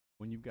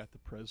when you've got the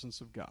presence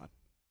of God.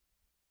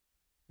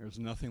 There's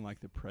nothing like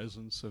the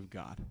presence of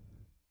God.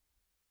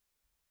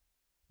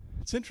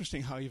 It's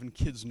interesting how even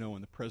kids know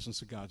when the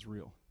presence of God's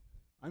real.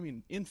 I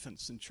mean,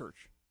 infants in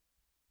church.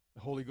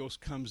 The Holy Ghost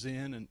comes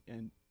in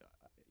and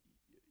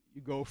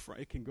you go from,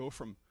 it can go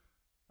from,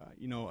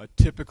 a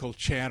typical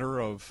chatter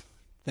of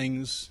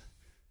things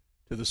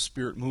to the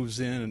Spirit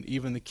moves in and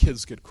even the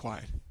kids get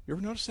quiet. You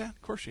ever notice that?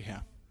 Of course you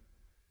have.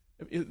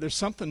 There's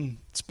something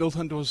that's built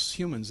into us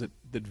humans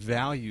that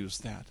values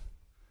that.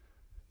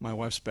 My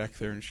wife's back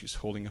there and she's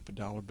holding up a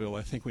dollar bill.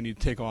 I think we need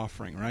to take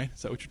offering, right?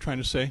 Is that what you're trying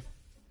to say?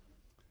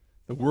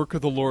 The work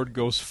of the Lord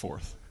goes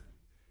forth.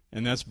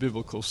 And that's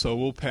biblical. So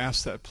we'll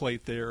pass that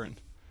plate there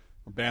and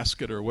or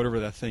basket or whatever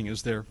that thing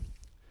is there.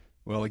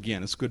 Well,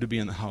 again, it's good to be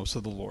in the house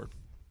of the Lord.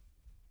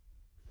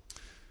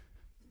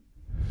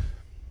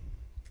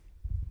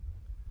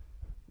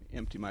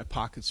 Empty my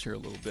pockets here a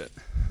little bit,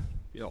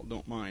 if y'all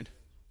don't mind.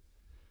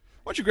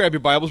 Why don't you grab your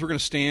Bibles? We're going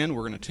to stand.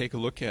 We're going to take a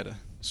look at a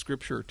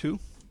scripture or two.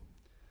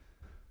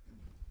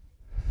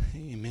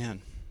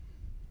 Amen.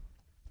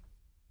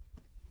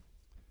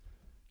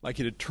 I'd like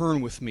you to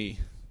turn with me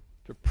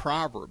to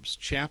Proverbs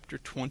chapter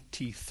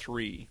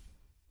 23.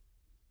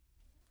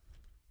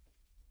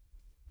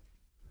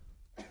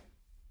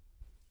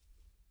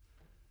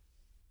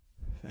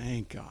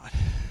 Thank God.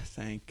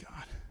 Thank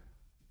God.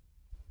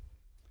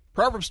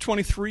 Proverbs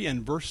 23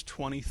 and verse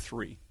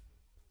 23.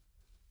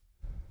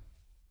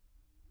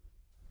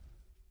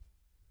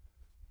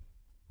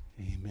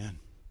 Amen.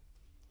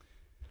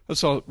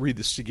 Let's all read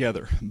this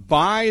together.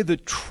 Buy the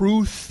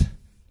truth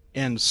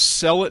and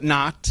sell it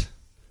not,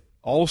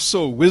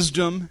 also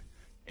wisdom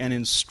and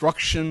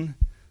instruction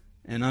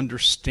and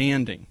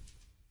understanding.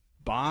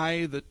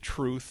 Buy the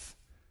truth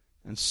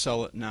and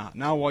sell it not.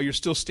 Now, while you're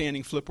still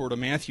standing, flip over to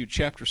Matthew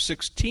chapter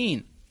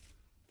 16.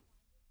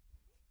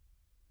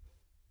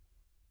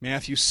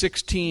 Matthew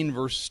 16,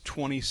 verse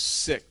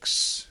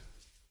 26.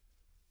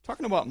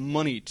 Talking about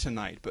money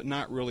tonight, but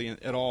not really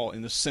at all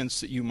in the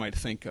sense that you might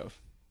think of.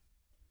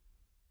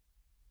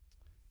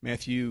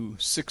 Matthew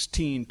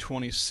 16,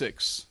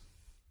 26.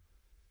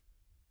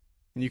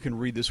 And you can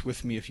read this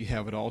with me if you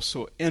have it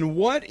also. And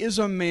what is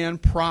a man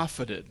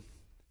profited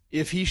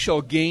if he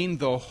shall gain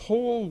the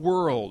whole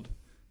world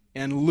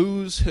and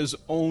lose his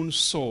own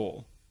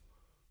soul?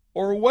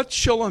 Or what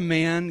shall a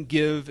man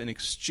give in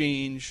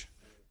exchange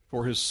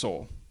for his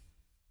soul?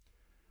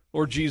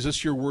 Lord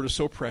Jesus, your word is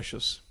so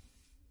precious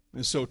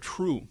and so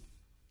true.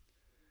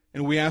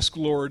 And we ask,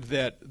 Lord,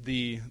 that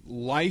the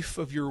life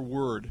of your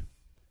word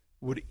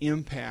would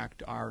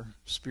impact our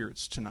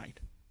spirits tonight.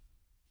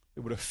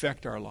 It would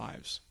affect our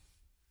lives.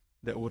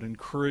 That would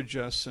encourage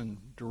us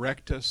and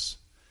direct us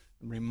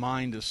and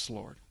remind us,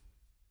 Lord.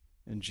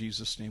 In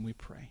Jesus' name we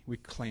pray. We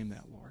claim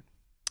that, Lord.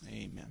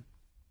 Amen.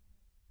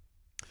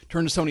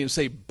 Turn to somebody and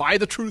say, buy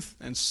the truth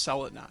and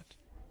sell it not.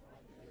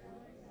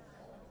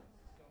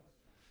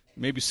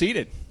 You may be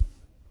seated.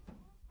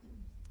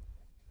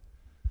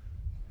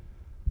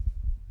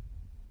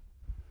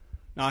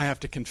 Now I have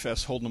to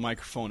confess, holding the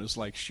microphone is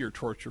like sheer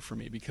torture for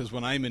me because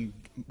when I'm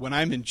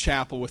in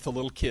chapel with the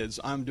little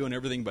kids, I'm doing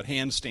everything but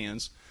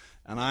handstands,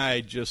 and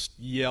I just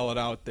yell it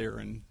out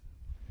there.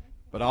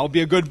 But I'll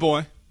be a good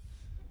boy.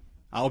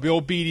 I'll be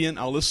obedient.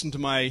 I'll listen to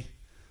my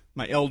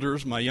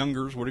elders, my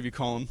youngers, whatever you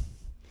call them.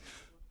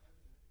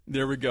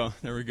 There we go.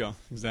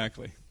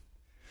 Exactly.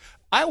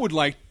 I would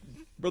like,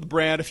 Brother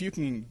Brad, if you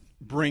can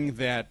bring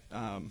that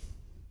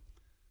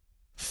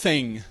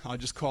thing, I'll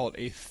just call it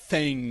a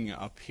thing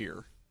up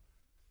here.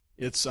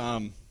 It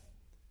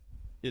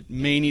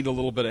may need a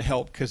little bit of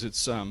help because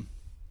it's an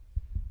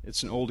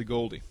oldie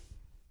goldie.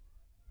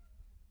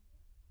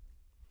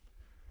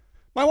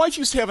 My wife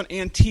used to have an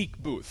antique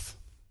booth.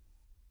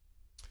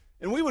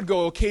 And we would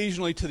go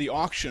occasionally to the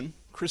auction,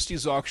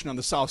 Christie's auction on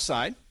the south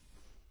side.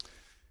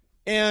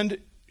 And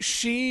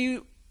she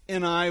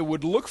and I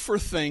would look for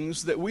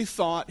things that we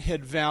thought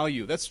had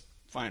value. That's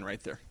fine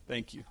right there.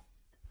 Thank you.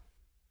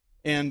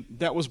 And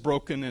that was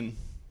broken, and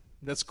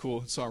that's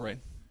cool. It's all right.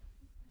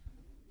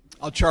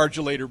 I'll charge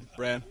you later,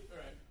 Brad.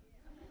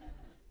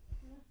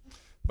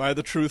 Buy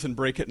the truth and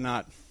break it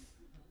not.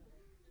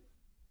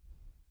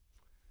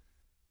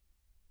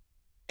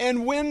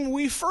 And when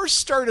we first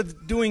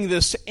started doing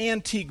this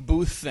antique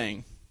booth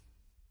thing,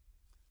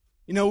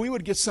 we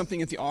would get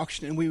something at the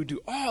auction and we would do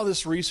all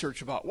this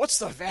research about what's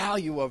the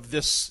value of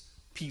this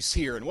piece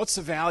here and what's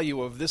the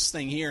value of this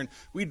thing here. And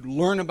we'd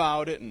learn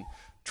about it and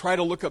try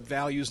to look up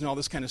values and all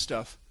this kind of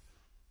stuff.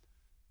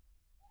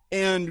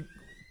 And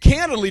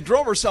candidly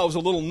drove ourselves a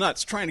little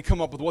nuts trying to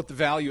come up with what the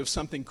value of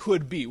something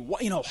could be.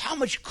 How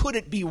much could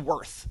it be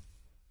worth?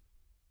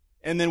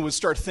 And then we'd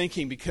start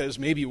thinking because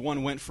maybe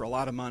one went for a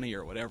lot of money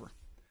or whatever.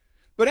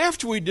 But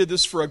after we did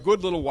this for a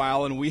good little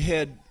while and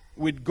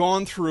we'd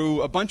gone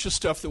through a bunch of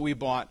stuff that we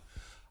bought,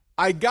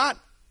 I got,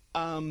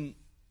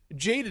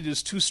 jaded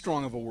is too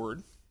strong of a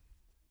word,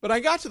 but I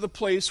got to the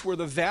place where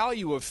the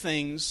value of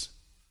things,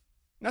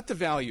 not the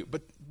value,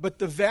 but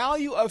the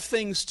value of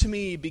things to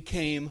me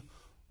became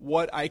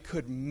what I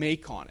could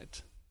make on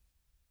it.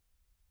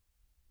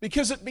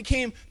 because it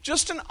became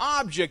just an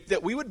object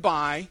that we would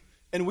buy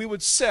and we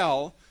would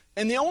sell.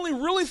 And the only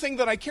really thing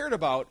that I cared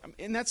about,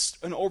 and that's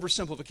an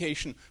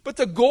oversimplification, but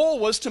the goal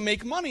was to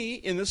make money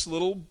in this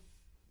little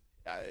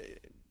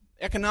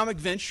economic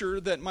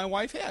venture that my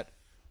wife had.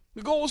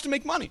 The goal was to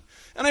make money.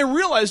 And I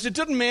realized it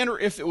didn't matter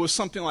if it was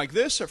something like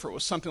this, or if it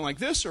was something like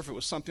this, or if it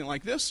was something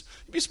like this.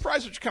 You'd be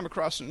surprised what you come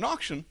across in an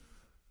auction.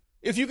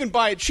 If you can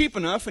buy it cheap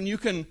enough and you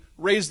can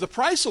raise the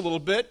price a little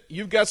bit,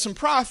 you've got some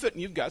profit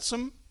and you've got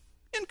some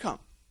income.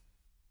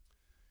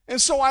 And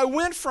so I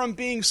went from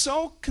being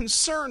so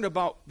concerned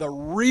about the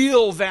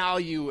real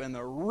value and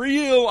the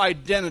real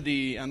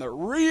identity and the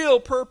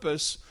real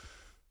purpose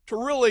to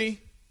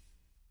really,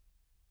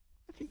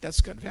 I think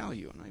that's got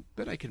value, and I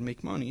bet I could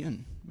make money,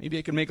 and maybe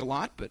I could make a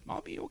lot, but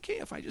I'll be okay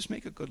if I just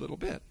make a good little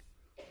bit.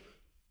 You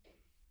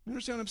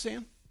understand what I'm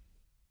saying?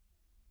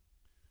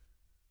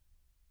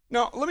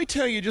 Now, let me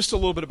tell you just a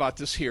little bit about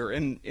this here,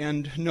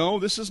 and no,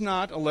 this is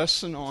not a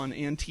lesson on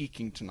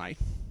antiquing tonight.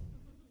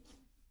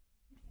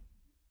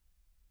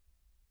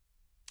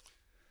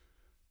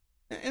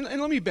 And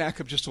let me back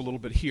up just a little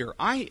bit here.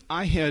 I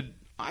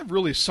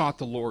really sought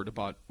the Lord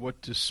about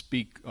what to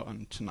speak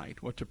on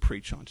tonight, what to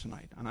preach on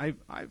tonight. And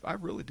I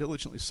really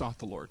diligently sought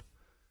the Lord.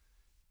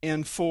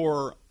 And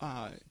for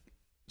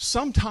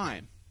some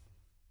time,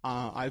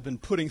 I've been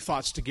putting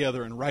thoughts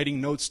together and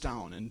writing notes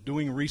down and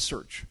doing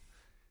research.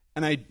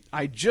 And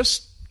it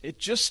just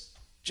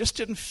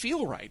didn't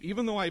feel right.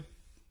 Even though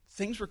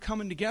things were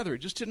coming together, it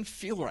just didn't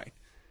feel right.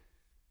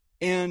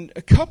 And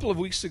a couple of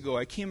weeks ago,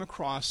 I came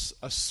across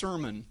a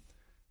sermon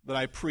that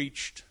I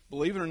preached,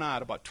 believe it or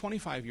not, about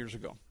 25 years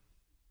ago.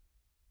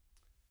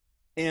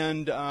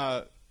 And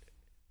the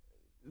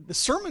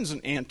sermon's an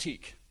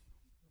antique.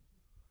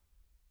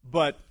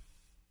 But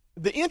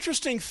the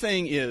interesting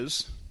thing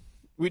is,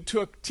 we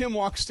took Tim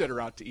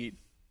Walkstetter out to eat,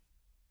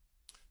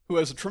 who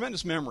has a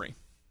tremendous memory.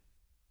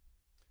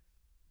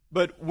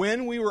 But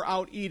when we were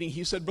out eating,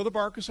 he said, "Brother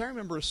Barkus, I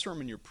remember a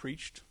sermon you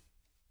preached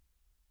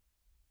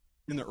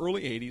in the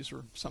early 80s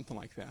or something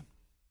like that."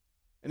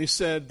 And he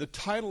said the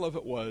title of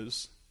it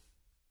was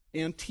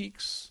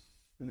Antiques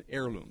and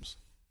Heirlooms.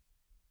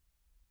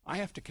 I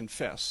have to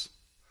confess,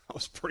 I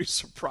was pretty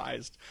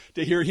surprised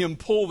to hear him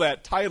pull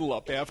that title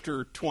up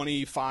after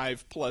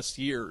 25 plus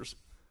years.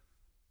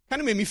 Kind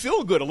of made me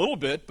feel good a little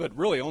bit, but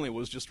really only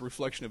was just a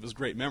reflection of his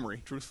great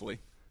memory, truthfully.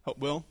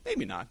 Well,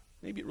 maybe not.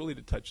 Maybe it really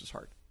did touch his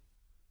heart.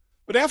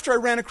 But after I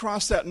ran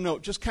across that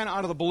note, just kind of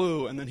out of the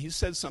blue, and then he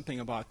said something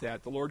about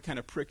that, the Lord kind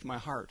of pricked my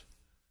heart.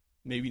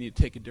 Maybe you need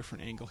to take a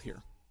different angle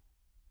here.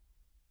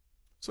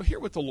 So hear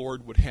what the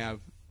Lord would have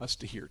us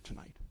to hear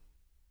tonight.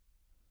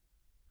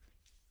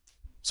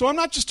 So I'm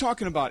not just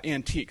talking about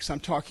antiques. I'm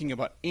talking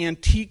about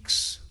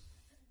antiques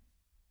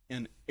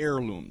and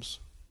heirlooms.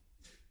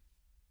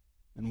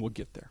 And we'll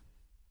get there.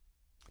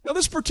 Now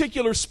this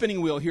particular spinning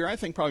wheel here, I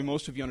think probably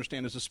most of you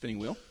understand is a spinning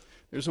wheel.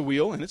 There's a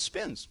wheel and it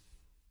spins.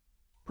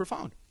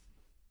 Profound.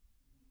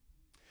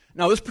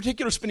 Now this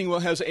particular spinning wheel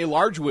has a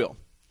large wheel.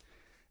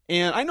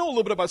 And I know a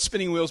little bit about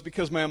spinning wheels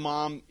because my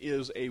mom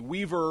is a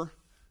weaver,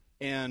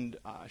 and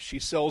she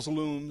sells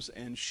looms,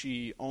 and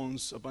she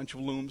owns a bunch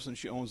of looms, and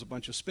she owns a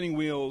bunch of spinning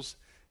wheels.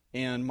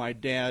 And my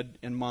dad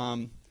and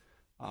mom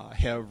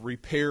have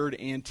repaired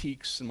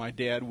antiques, and my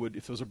dad would,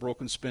 if there was a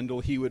broken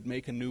spindle, he would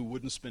make a new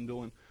wooden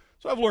spindle. And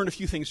so I've learned a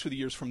few things through the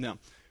years from them.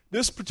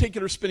 This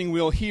particular spinning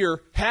wheel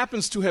here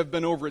happens to have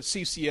been over at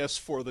CCS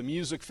for the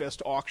Music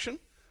Fest auction.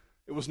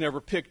 It was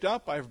never picked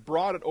up. I've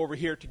brought it over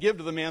here to give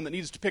to the man that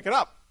needs to pick it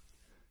up.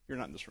 You're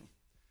not in this room.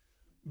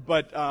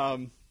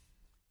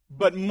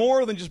 But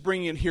more than just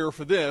bringing it here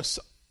for this,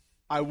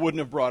 I wouldn't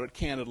have brought it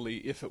candidly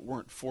if it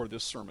weren't for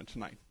this sermon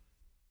tonight.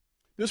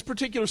 This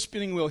particular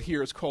spinning wheel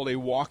here is called a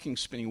walking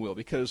spinning wheel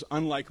because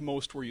unlike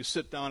most where you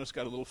sit down, it's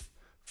got a little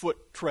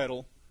foot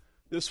treadle.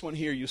 This one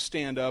here, you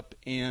stand up,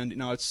 and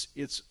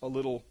it's a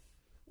little,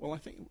 well, I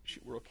think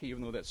we're okay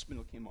even though that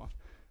spindle came off.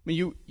 I mean,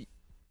 you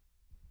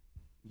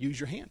use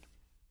your hand,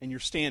 and you're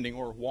standing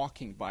or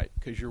walking by it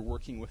because you're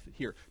working with it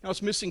here. Now,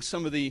 it's missing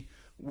some of the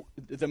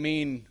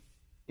main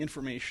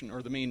information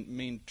or the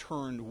main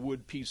turned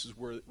wood pieces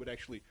where it would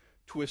actually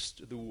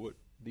twist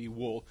the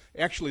wool.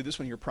 Actually, this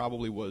one here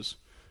probably was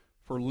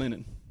for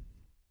linen.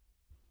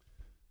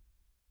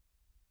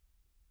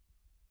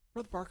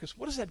 Brother Barkus,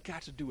 what has that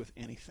got to do with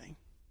anything?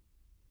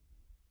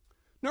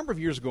 A number of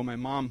years ago, my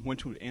mom went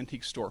to an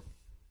antique store,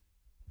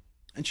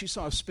 and she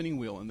saw a spinning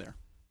wheel in there.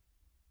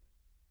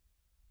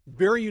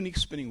 Very unique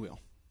spinning wheel.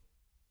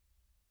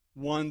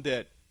 One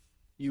that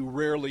you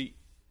rarely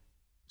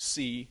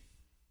see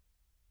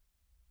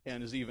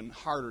and is even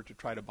harder to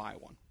try to buy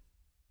one.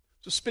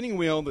 It's a spinning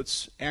wheel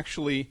that's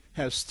actually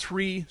has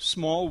 3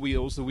 small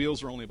wheels. The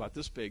wheels are only about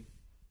this big.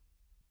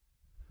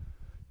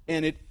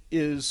 And it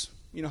is,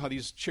 you know how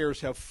these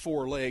chairs have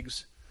 4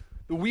 legs?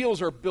 The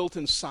wheels are built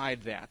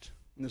inside that.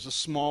 And there's a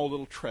small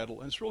little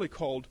treadle. And it's really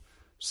called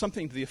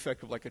something to the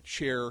effect of like a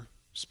chair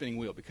spinning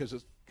wheel because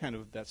it's kind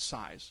of that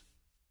size.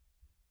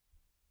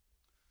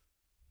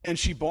 And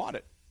she bought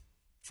it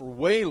for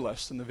way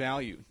less than the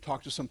value.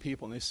 Talked to some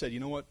people and they said, you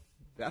know what?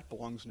 that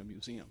belongs in a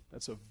museum.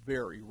 That's a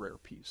very rare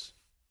piece.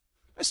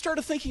 I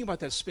started thinking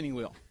about that spinning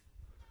wheel.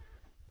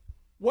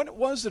 What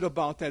was it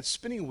about that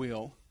spinning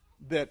wheel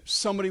that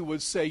somebody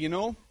would say,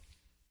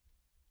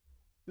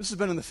 this has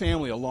been in the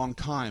family a long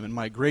time, and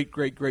my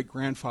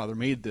great-great-great-grandfather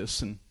made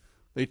this, and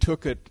they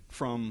took it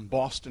from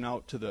Boston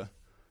out to the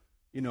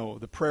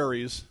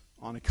prairies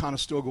on a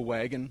Conestoga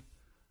wagon.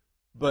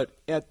 But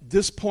at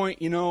this point,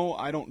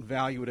 I don't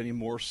value it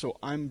anymore, so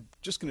I'm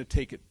just going to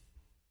take it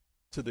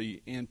to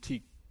the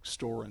antique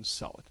store and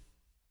sell it.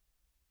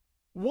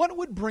 What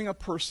would bring a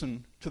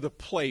person to the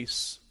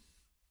place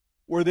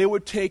where they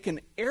would take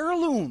an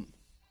heirloom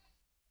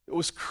that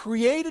was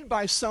created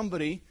by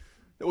somebody,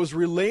 that was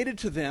related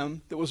to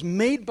them, that was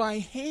made by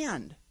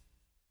hand,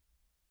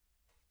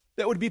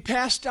 that would be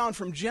passed down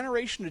from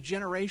generation to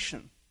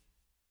generation,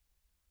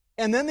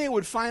 and then they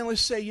would finally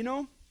say,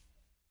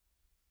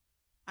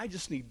 I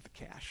just need the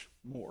cash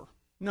more.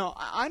 No,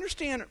 I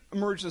understand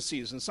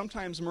emergencies, and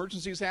sometimes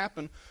emergencies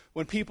happen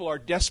when people are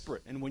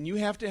desperate, and when you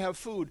have to have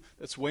food,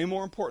 that's way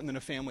more important than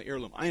a family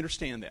heirloom. I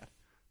understand that.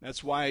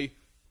 That's why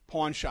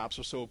pawn shops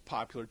are so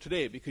popular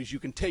today, because you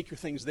can take your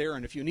things there,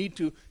 and if you need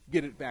to,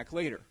 get it back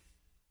later.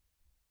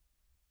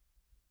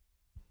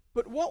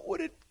 But what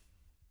would it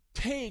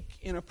take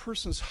in a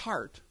person's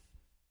heart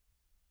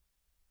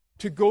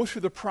to go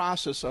through the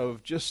process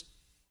of just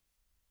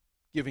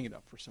giving it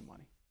up for some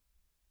money?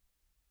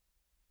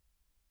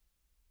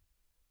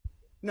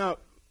 Now,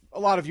 a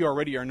lot of you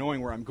already are knowing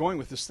where I'm going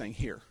with this thing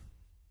here.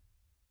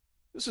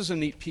 This is a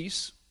neat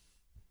piece.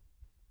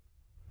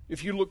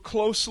 If you look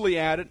closely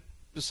at it,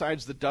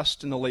 besides the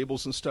dust and the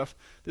labels and stuff,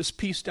 this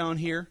piece down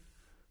here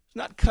is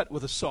not cut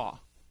with a saw.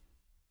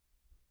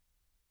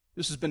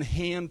 This has been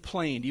hand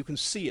planed. You can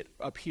see it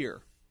up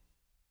here.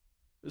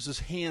 This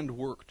is hand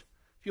worked.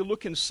 If you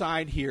look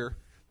inside here,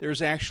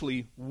 there's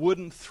actually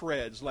wooden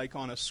threads like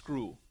on a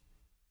screw,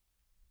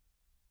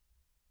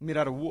 made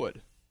out of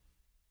wood.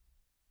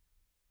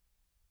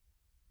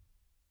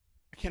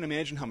 I can't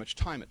imagine how much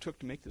time it took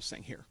to make this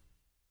thing here.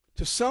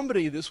 To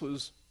somebody, this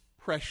was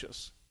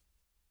precious.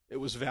 It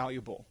was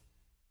valuable.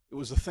 It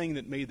was the thing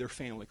that made their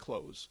family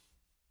clothes.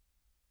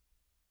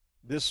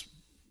 This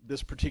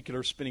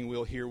particular spinning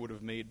wheel here would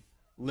have made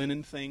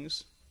linen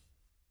things.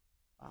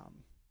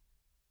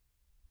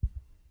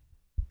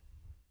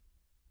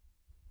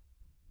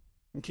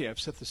 Okay, I've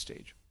set the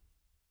stage.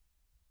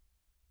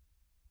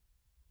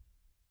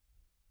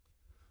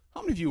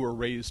 How many of you were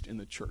raised in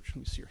the church? Let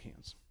me see your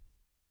hands.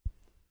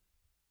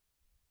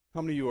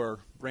 How many of you are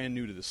brand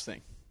new to this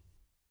thing?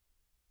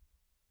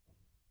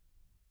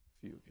 A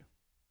few of you.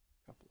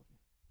 A couple of you.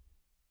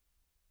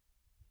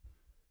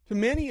 To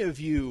many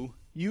of you,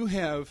 you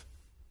have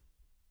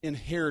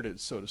inherited,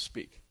 so to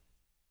speak,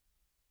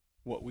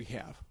 what we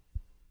have.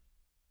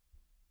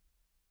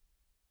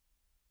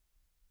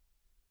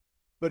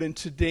 But in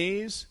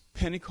today's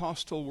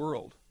Pentecostal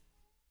world,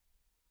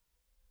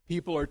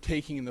 people are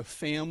taking the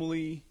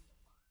family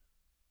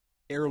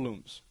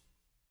heirlooms.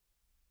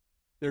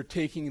 They're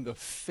taking the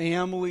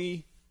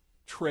family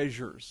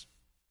treasures.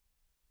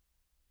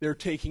 They're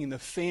taking the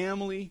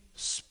family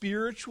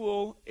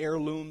spiritual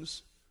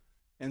heirlooms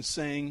and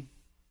saying,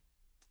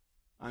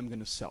 I'm going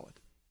to sell it.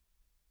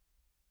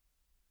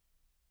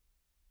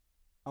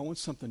 I want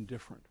something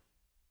different.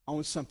 I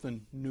want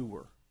something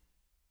newer.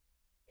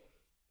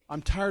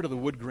 I'm tired of the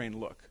wood grain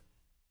look.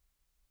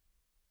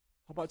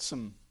 How about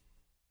some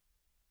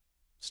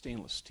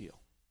stainless steel?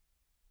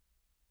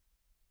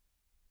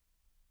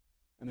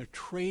 And they're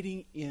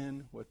trading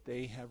in what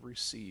they have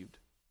received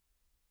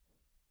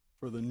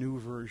for the new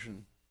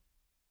version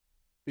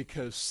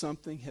because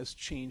something has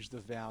changed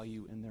the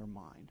value in their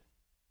mind.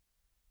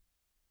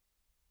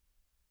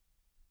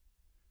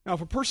 Now,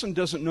 if a person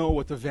doesn't know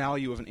what the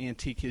value of an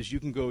antique is,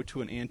 you can go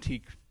to an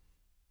antique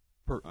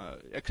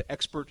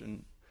expert,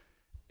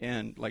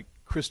 and like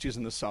Christie's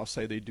in the South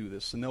Side, they do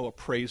this, and they'll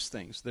appraise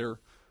things. They're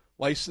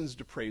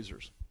licensed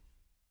appraisers.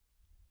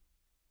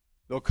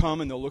 They'll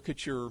come and they'll look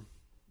at your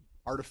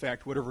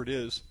artifact, whatever it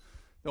is.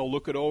 They'll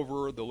look it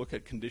over, they'll look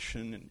at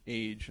condition and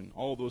age and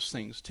all those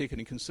things, take it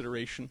in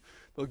consideration.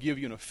 They'll give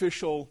you an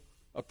official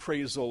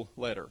appraisal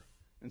letter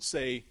and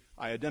say,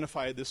 I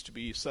identified this to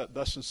be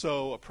thus and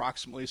so,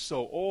 approximately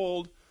so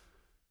old,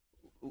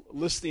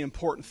 list the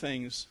important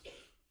things,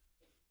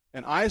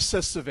 and I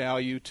assess the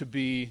value to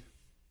be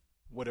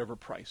whatever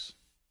price.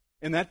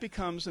 And that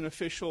becomes an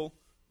official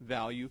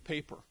value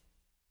paper.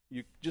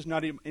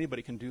 Not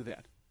anybody can do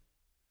that.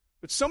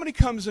 But somebody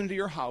comes into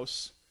your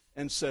house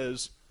and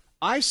says,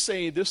 I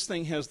say this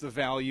thing has the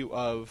value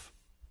of,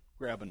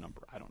 grab a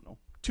number, I don't know,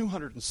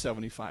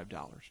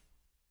 $275.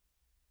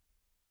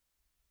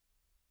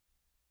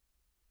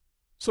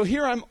 So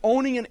here I'm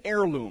owning an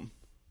heirloom.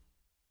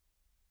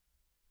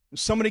 And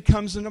somebody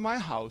comes into my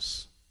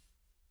house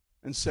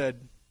and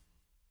said,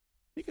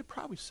 you could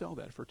probably sell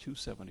that for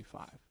 $275.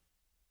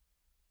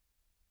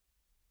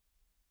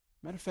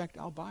 Matter of fact,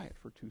 I'll buy it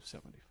for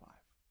 $275.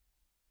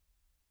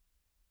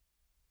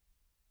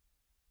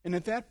 And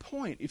at that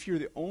point, if you're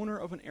the owner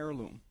of an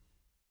heirloom,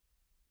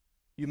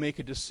 you make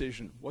a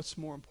decision. What's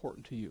more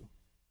important to you?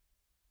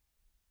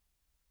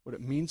 what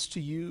it means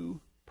to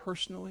you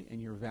personally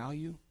and your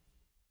value,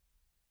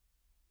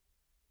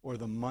 or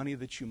the money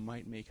that you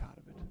might make out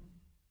of it.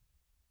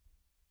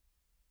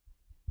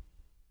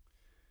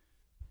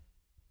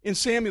 In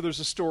Samuel, there's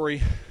a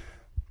story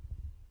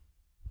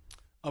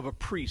of a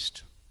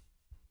priest.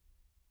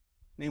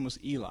 His name was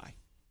Eli.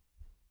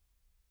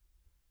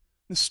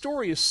 The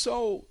story is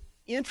so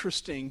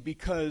interesting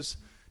because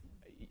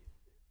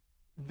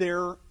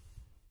there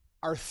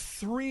are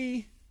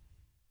three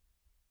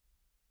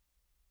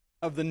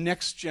of the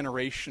next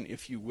generation,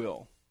 if you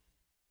will,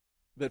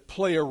 that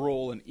play a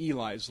role in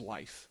Eli's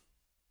life.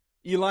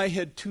 Eli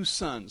had two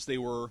sons. They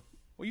were,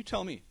 well, you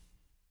tell me.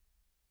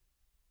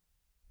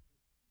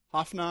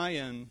 Hophni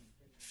and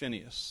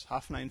Phinehas.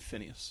 Hophni and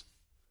Phinehas.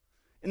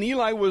 And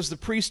Eli was the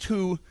priest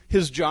who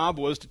his job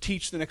was to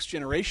teach the next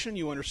generation.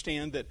 You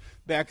understand that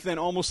back then,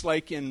 almost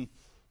like in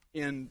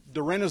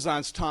the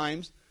Renaissance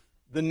times,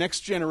 the next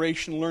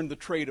generation learned the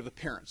trade of the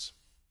parents.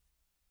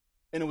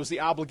 And it was the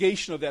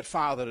obligation of that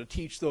father to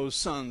teach those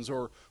sons,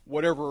 or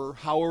whatever,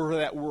 however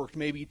that worked.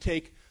 Maybe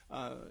take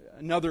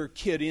another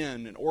kid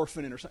in, an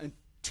orphan in, or something, and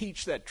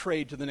teach that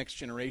trade to the next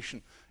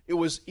generation. It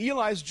was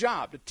Eli's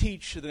job to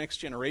teach to the next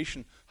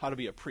generation how to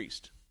be a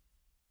priest.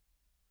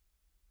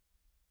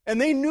 And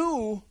they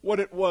knew what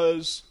it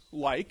was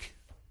like,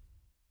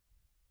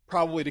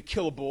 probably to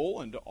kill a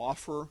bull and to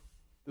offer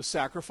the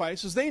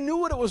sacrifices. They knew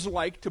what it was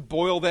like to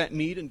boil that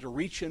meat and to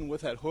reach in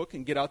with that hook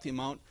and get out the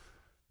amount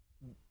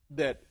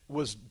that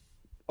was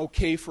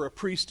okay for a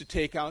priest to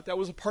take out. That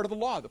was a part of the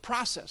law, the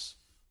process.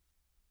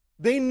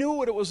 They knew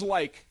what it was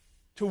like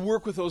to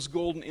work with those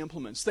golden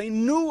implements. They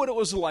knew what it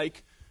was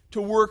like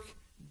to work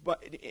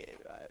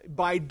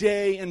by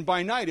day and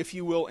by night, if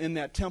you will, in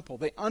that temple.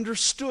 They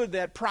understood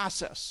that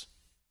process.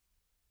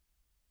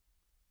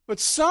 But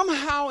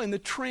somehow in the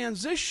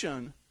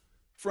transition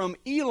from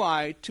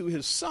Eli to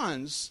his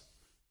sons,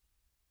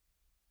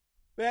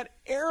 that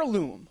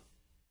heirloom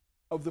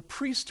of the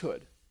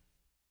priesthood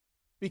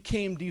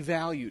became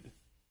devalued.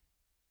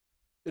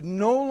 It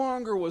no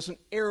longer was an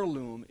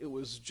heirloom, it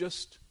was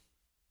just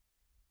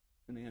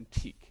an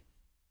antique.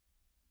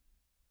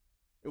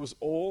 It was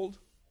old,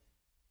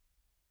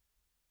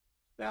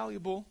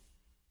 valuable,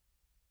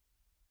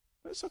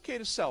 but it's okay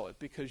to sell it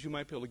because you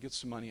might be able to get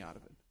some money out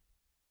of it.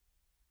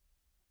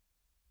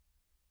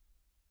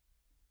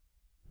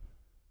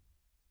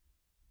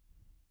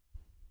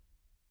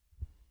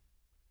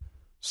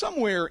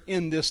 Somewhere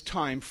in this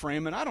time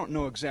frame, and I don't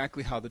know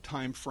exactly how the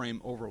time frame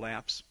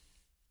overlaps,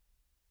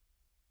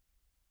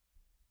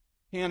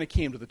 Hannah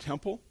came to the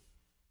temple.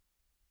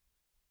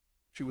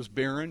 She was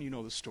barren, you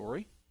know the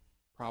story,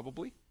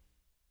 probably.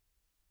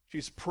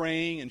 She's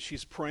praying, and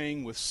she's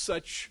praying with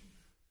such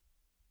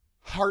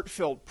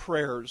heartfelt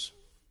prayers,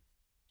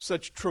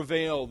 such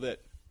travail that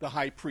the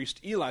high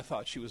priest Eli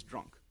thought she was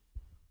drunk.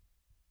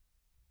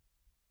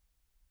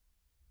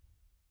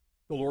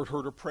 The Lord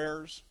heard her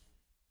prayers.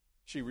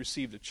 She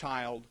received a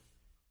child,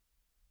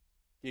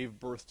 gave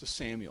birth to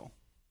Samuel.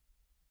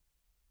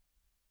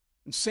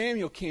 And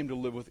Samuel came to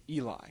live with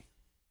Eli.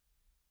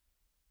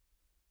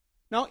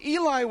 Now,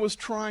 Eli was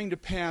trying to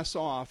pass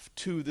off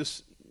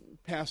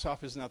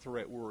is not the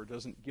right word,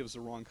 gives the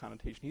wrong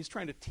connotation. He's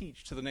trying to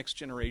teach to the next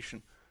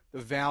generation the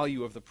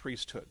value of the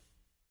priesthood,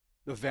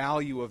 the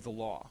value of the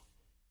law.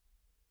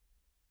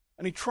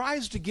 And he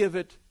tries to give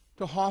it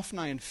to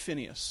Hophni and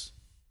Phinehas.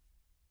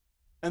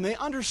 And they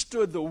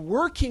understood the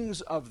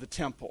workings of the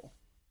temple,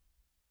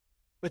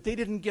 but they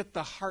didn't get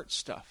the heart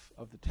stuff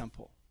of the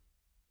temple.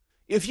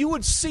 If you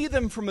would see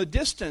them from a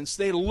distance,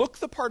 they looked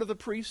the part of the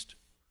priest.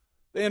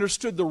 They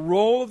understood the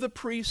role of the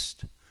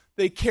priest.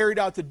 They carried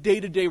out the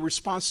day-to-day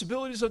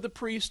responsibilities of the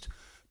priest,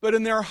 but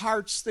in their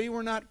hearts, they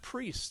were not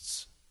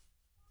priests.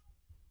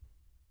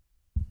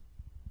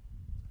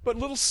 But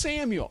little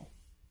Samuel,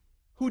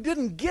 who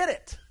didn't get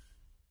it,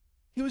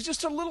 he was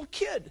just a little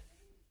kid.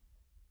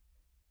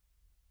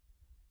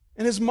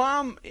 And his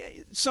mom,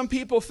 some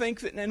people think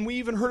that, and we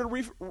even heard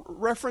it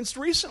referenced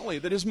recently,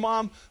 that his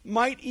mom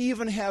might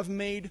even have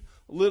made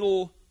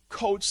little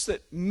coats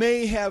that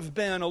may have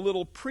been a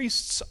little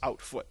priest's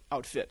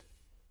outfit.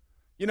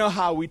 You know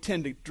how we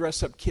tend to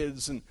dress up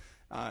kids in,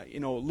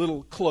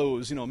 little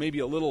clothes, maybe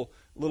a little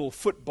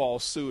football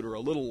suit or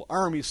a little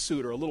army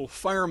suit or a little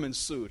fireman's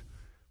suit.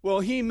 Well,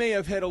 he may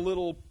have had a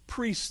little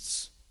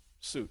priest's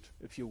suit,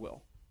 if you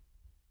will.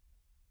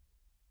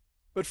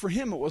 But for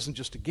him, it wasn't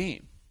just a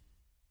game.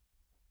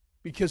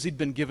 Because he'd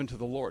been given to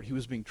the Lord. He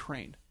was being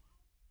trained.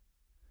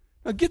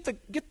 Now get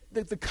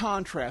the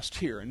contrast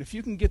here. And if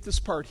you can get this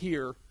part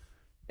here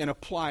and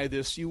apply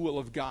this, you will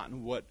have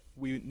gotten what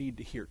we need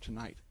to hear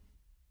tonight.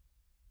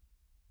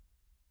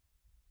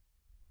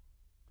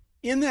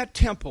 In that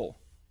temple,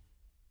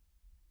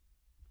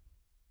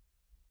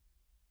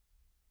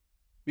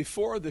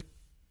 before the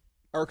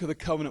Ark of the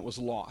Covenant was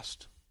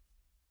lost,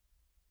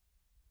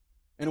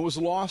 and it was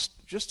lost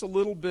just a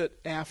little bit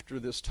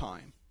after this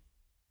time.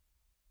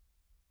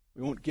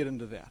 We won't get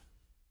into that.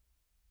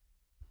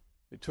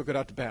 They took it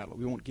out to battle.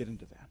 We won't get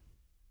into that.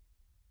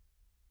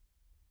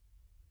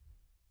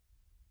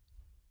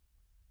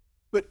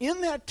 But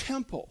in that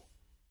temple,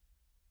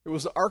 there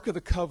was the Ark of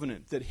the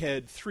Covenant that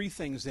had 3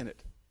 things in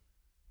it: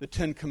 the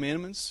 10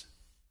 Commandments,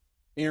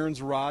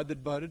 Aaron's rod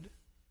that budded,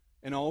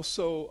 and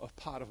also a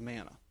pot of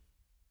manna.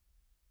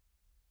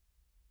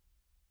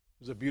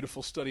 There's a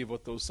beautiful study of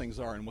what those things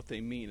are and what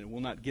they mean, and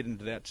we'll not get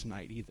into that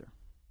tonight either.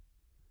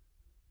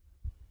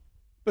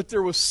 But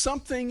there was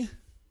something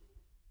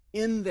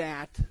in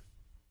that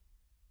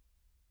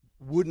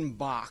wooden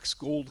box,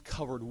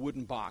 gold-covered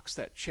wooden box,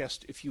 that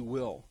chest, if you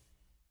will,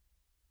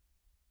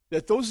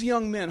 that those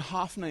young men,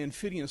 Hophni and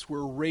Phinehas,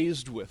 were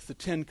raised with, the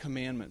 10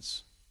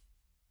 Commandments.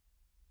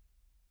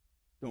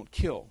 Don't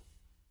kill.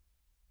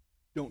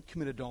 Don't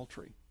commit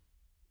adultery.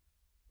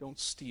 Don't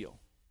steal.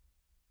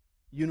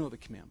 You know the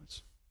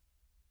commandments.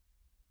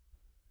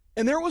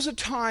 And there was a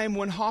time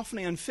when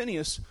Hophni and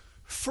Phinehas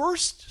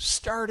first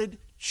started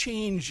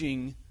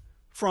changing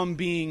from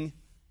being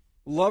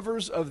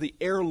lovers of the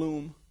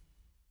heirloom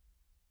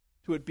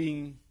to it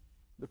being,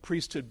 the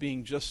priesthood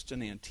being just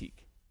an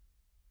antique.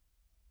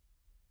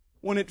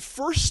 When it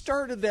first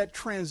started that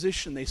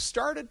transition, they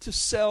started to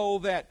sell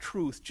that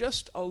truth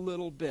just a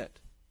little bit.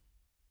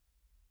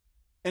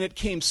 And it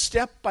came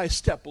step by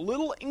step, a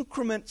little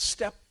increment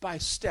step by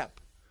step.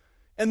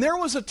 And there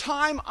was a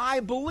time, I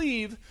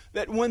believe,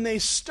 that when they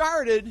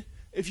started,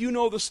 if you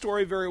know the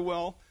story very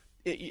well,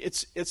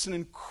 it's an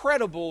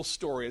incredible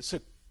story.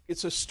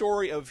 It's a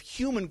story of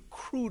human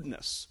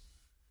crudeness.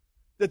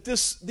 That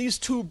these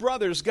 2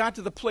 brothers got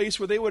to the place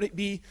where they would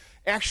be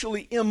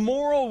actually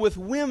immoral with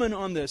women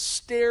on the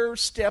stair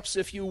steps,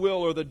 if you will,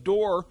 or the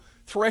door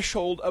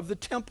threshold of the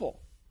temple.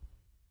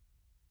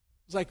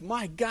 It's like,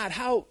 my God,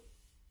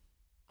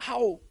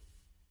 how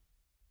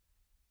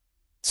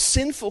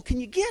sinful can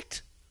you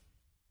get?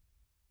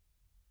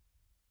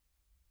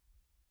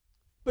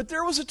 But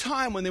there was a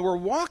time when they were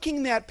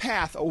walking that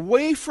path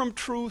away from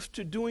truth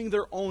to doing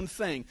their own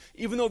thing.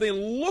 Even though they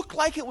looked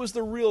like it was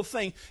the real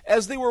thing,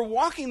 as they were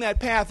walking that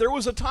path, there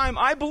was a time,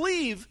 I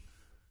believe,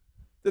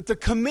 that the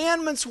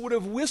commandments would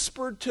have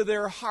whispered to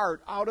their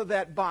heart out of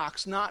that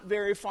box, not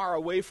very far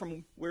away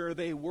from where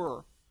they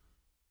were.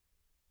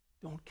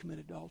 Don't commit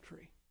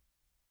adultery.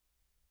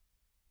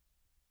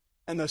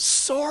 And the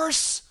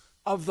source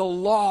of the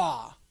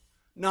law,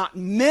 not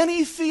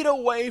many feet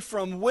away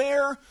from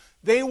where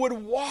they would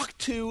walk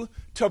to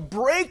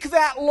break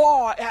that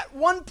law, at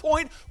one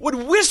point would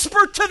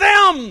whisper to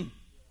them,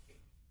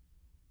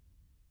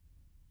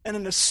 and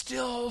in a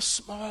still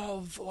small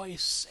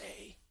voice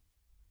say,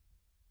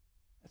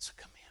 that's a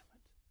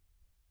commandment.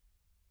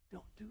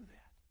 Don't do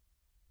that.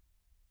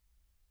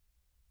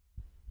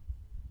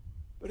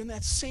 But in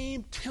that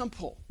same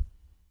temple,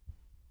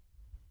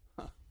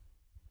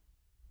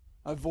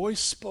 a voice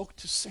spoke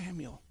to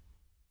Samuel,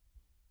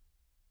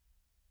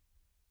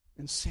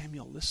 and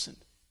Samuel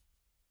listened.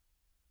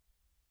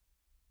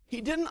 He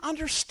didn't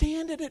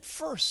understand it at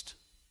first,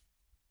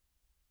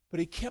 but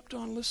he kept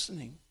on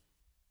listening.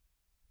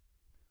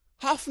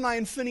 Hophni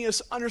and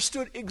Phinehas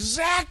understood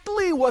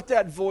exactly what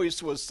that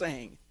voice was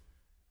saying.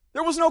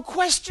 There was no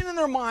question in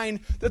their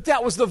mind that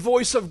that was the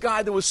voice of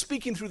God that was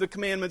speaking through the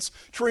commandments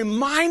to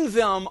remind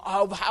them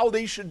of how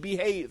they should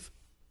behave.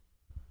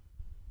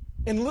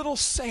 And little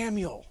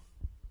Samuel,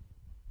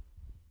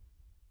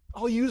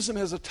 I'll use him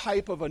as a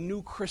type of a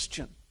new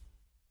Christian,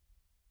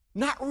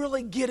 not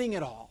really getting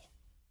it all,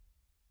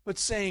 but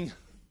saying,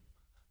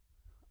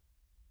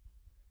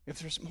 if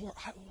there's more,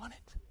 I want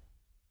it.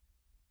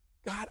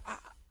 God,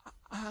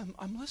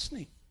 I'm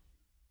listening.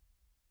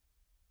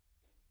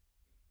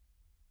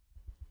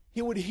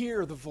 He would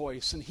hear the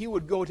voice, and he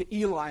would go to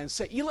Eli and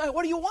say, Eli,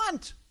 what do you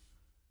want?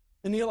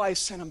 And Eli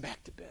sent him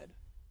back to bed.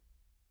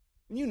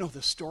 And you know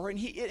the story,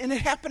 and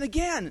it happened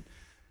again.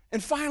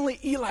 And finally,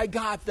 Eli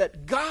got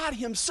that God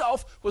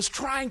himself was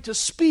trying to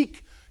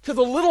speak to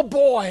the little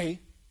boy.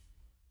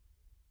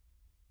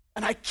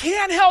 And I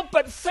can't help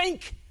but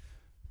think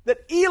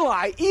that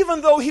Eli,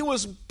 even though he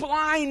was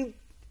blind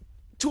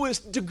to his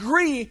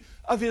degree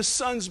of his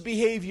son's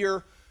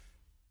behavior,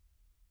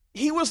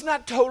 he was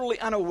not totally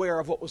unaware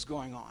of what was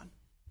going on.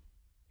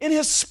 In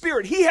his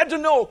spirit, he had to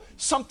know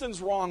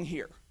something's wrong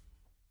here.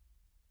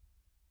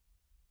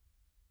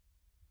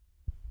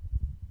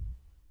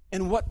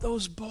 And what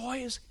those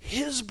boys,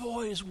 his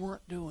boys,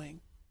 weren't doing,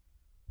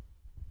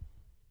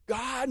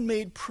 God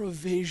made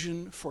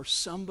provision for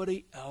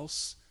somebody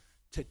else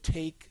to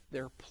take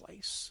their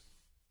place.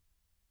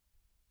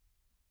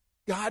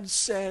 God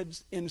said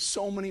in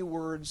so many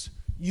words,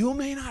 you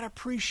may not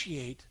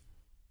appreciate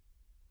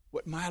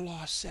what my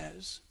law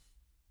says,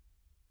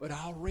 but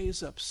I'll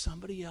raise up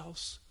somebody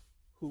else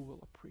who will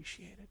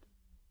appreciate it.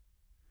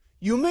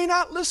 You may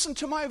not listen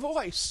to my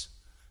voice,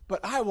 but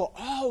I will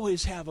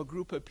always have a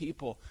group of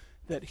people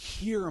that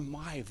hear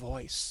my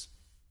voice.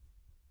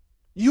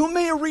 You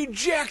may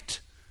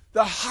reject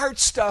the heart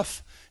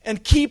stuff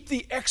and keep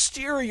the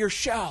exterior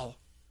shell,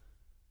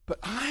 but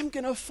I'm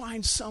going to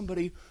find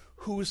somebody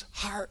whose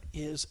heart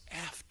is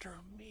after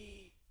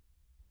me.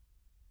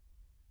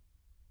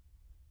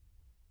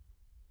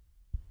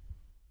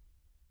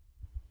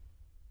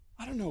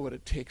 I don't know what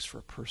it takes for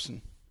a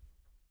person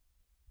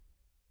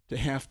to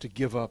have to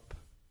give up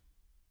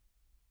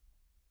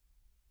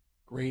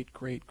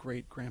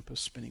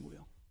great-great-great-grandpa's spinning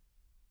wheel.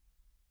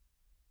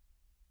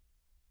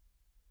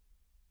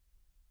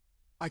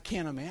 I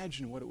can't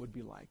imagine what it would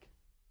be like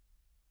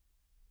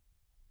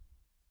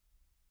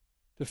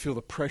to feel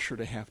the pressure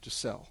to have to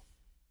sell,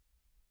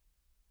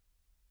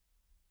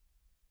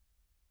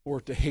 or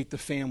to hate the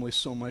family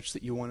so much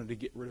that you wanted to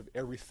get rid of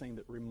everything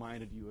that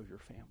reminded you of your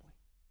family.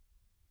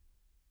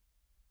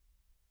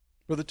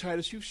 Brother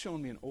Titus, you've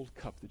shown me an old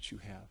cup that you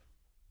have.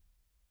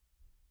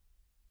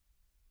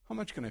 How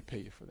much can I pay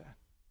you for that?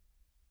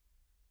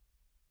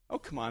 Oh,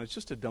 come on, it's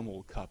just a dumb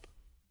old cup.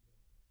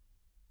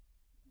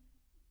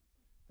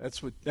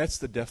 That's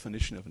the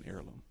definition of an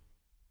heirloom.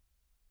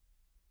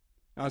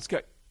 Now it's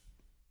got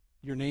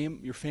your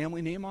name, your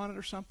family name on it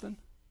or something?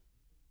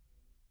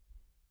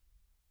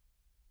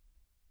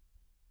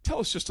 Tell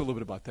us just a little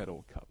bit about that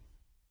old cup.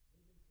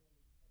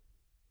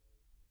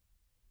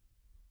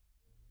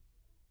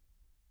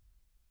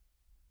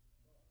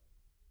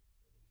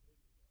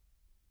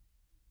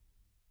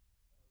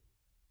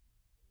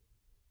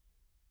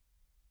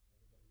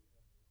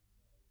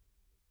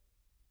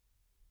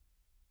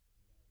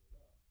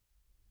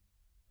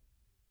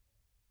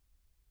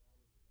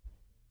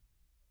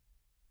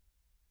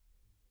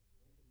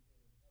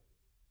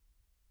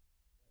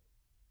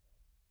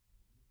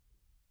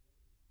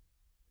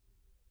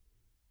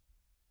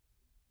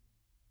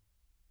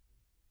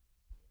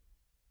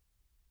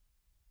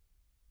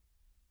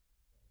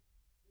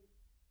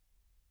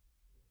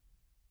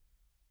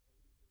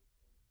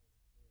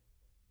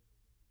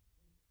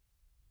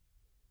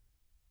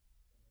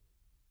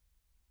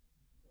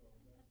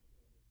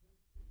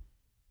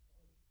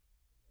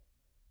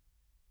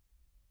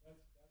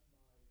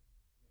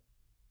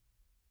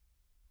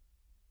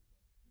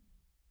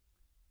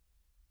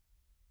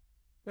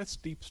 That's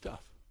deep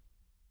stuff.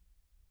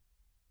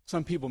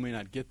 Some people may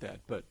not get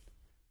that, but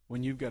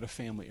when you've got a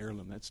family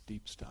heirloom, that's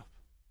deep stuff.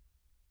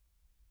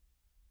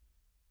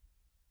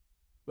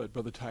 But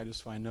Brother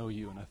Titus, if I know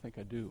you, and I think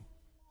I do,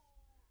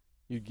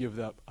 you'd give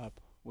that up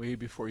way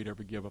before you'd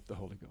ever give up the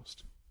Holy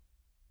Ghost.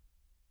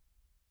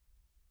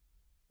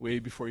 Way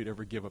before you'd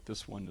ever give up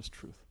this oneness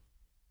truth.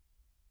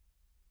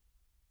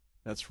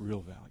 That's real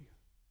value.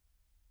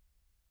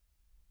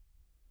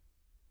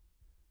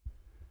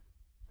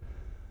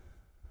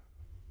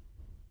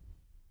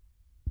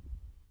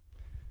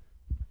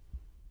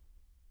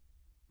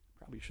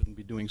 Probably shouldn't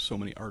be doing so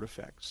many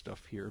artifact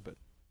stuff here, but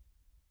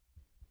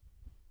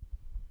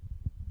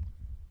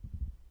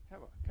I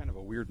have a kind of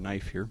a weird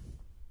knife here.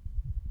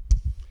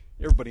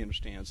 Everybody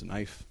understands a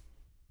knife.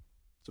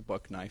 It's a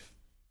buck knife.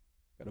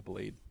 Got a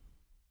blade.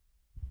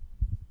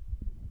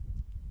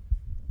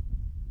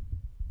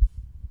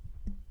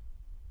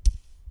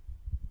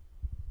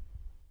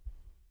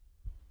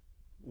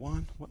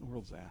 Juan, what in the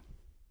world's that?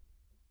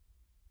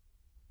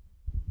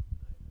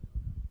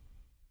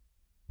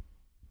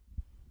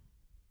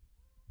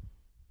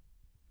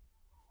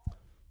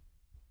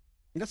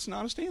 That's an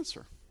honest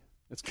answer.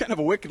 It's kind of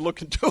a wicked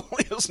looking tool,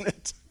 isn't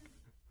it?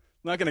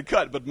 Not going to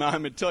cut, but I'm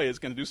going to tell you it's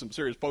going to do some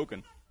serious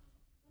poking.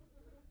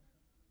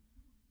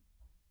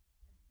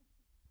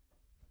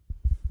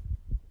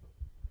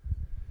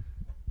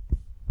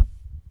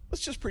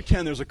 Let's just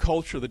pretend there's a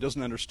culture that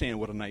doesn't understand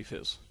what a knife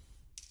is.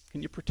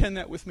 Can you pretend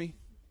that with me?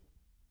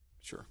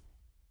 Sure.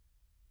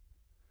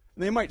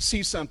 And they might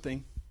see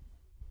something.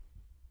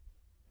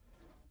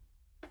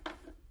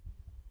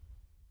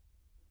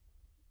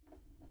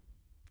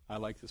 I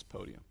like this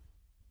podium.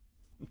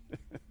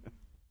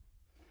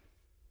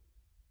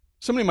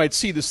 Somebody might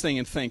see this thing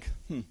and think,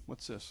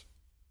 what's this?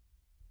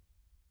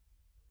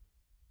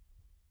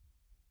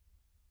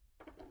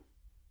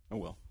 Oh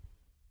well.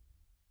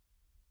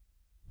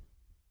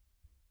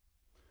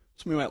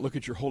 Somebody might look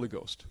at your Holy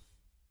Ghost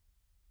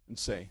and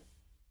say,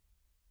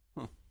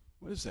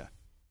 what is that?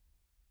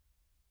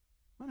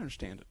 I don't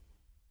understand it.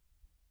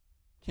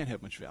 Can't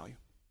have much value.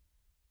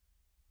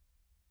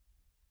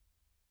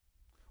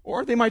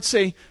 Or they might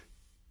say,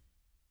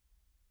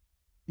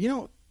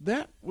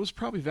 that was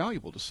probably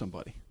valuable to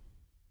somebody.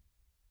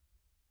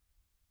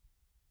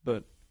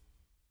 But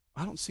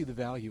I don't see the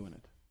value in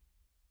it.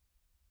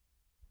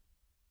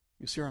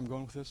 You see where I'm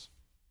going with this?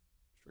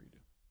 Sure you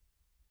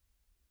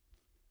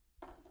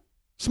do.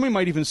 Somebody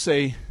might even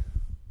say,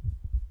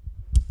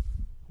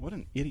 what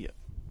an idiot.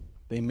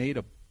 They made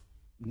a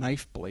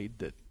knife blade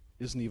that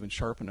isn't even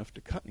sharp enough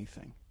to cut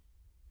anything.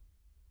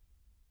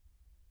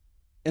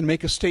 And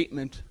make a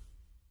statement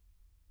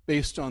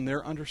based on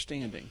their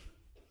understanding.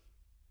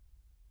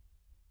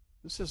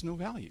 This has no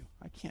value.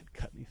 I can't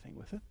cut anything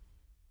with it.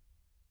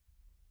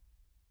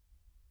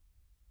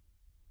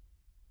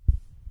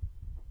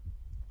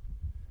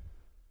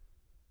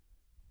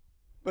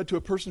 But to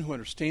a person who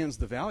understands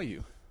the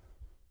value,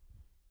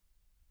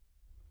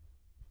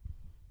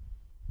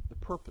 the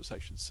purpose, I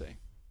should say,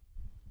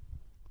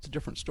 it's a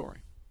different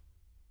story.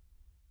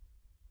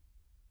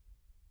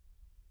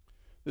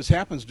 This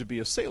happens to be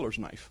a sailor's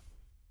knife.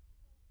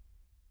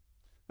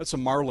 That's a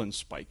marlin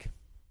spike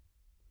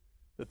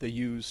that they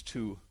use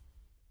to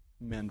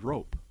mend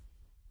rope.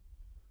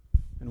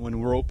 And when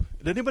we're open,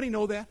 did anybody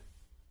know that?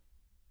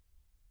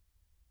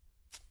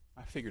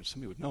 I figured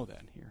somebody would know that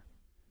in here.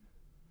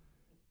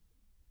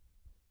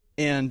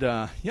 And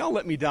y'all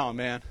let me down,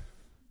 man.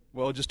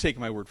 Well, just take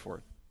my word for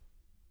it.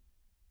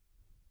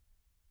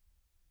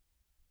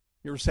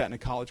 You ever sat in a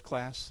college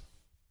class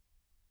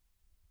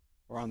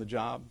or on the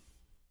job?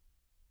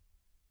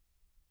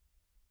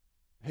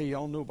 Hey,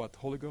 y'all know about the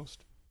Holy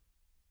Ghost?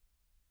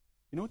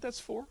 You know what that's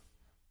for?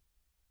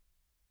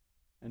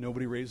 And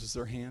nobody raises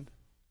their hand.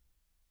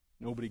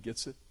 Nobody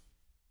gets it.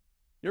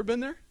 You ever been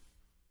there?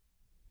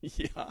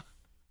 Yeah.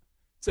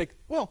 It's like,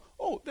 well,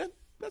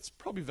 that's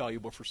probably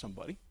valuable for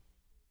somebody.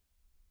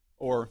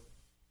 Or,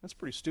 that's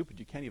pretty stupid.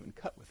 You can't even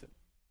cut with it.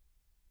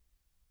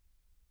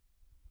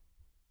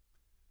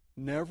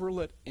 Never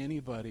let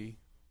anybody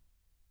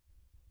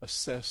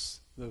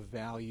assess the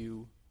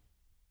value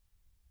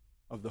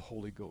of the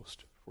Holy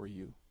Ghost for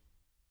you.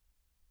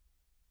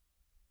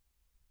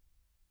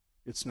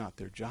 It's not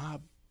their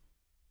job.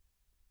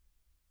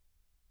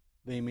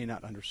 They may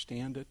not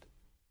understand it.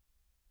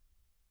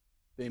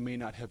 They may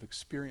not have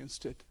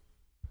experienced it.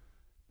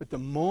 But the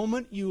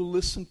moment you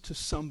listen to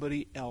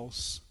somebody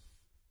else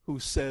who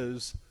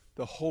says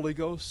the Holy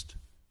Ghost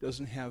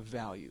doesn't have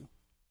value,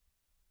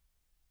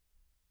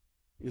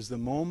 is the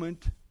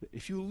moment that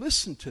if you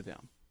listen to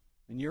them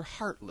and your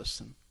heart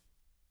listen,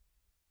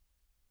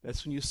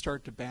 that's when you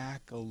start to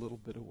back a little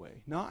bit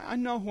away. Now, I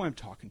know who I'm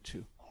talking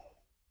to.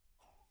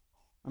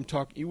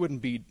 You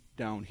wouldn't be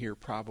down here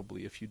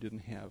probably if you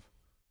didn't have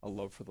a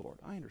love for the Lord.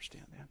 I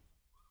understand that.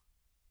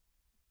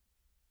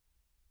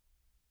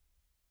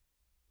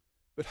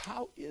 But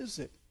how is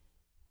it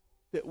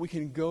that we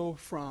can go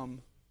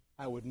from,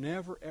 I would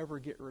never, ever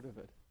get rid of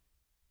it,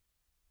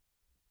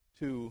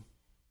 to,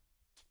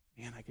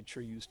 man, I could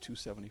sure use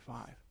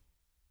 $2.75.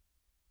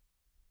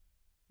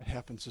 It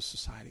happens to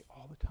society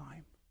all the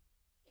time.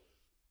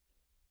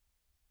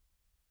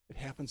 It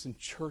happens in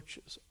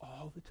churches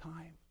all the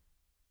time.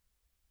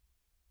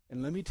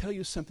 And let me tell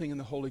you something in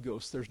the Holy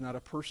Ghost. There's not a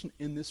person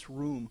in this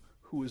room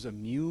who is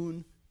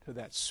immune to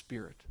that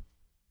spirit.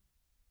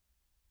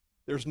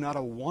 There's not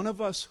a one of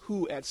us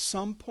who at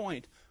some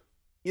point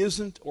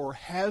isn't or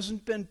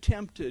hasn't been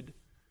tempted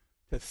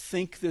to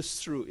think this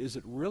through. Is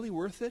it really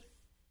worth it?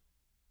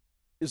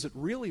 Is it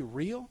really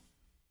real?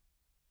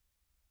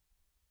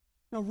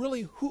 Now,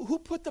 really, who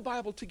put the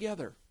Bible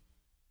together?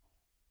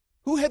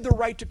 Who had the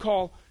right to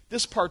call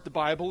this part the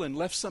Bible and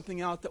left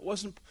something out that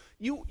wasn't?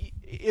 You,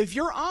 if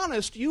you're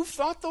honest, you've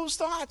thought those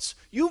thoughts.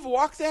 You've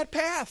walked that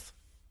path.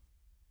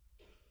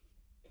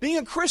 Being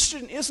a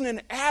Christian isn't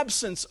an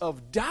absence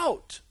of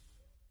doubt.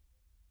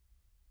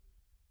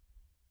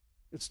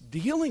 It's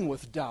dealing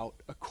with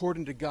doubt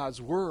according to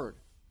God's Word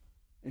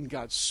and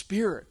God's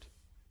Spirit,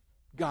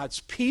 God's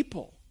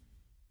people.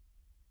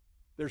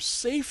 There's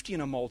safety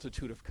in a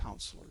multitude of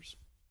counselors.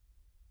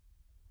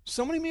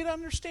 Somebody may not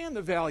understand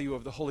the value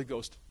of the Holy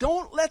Ghost.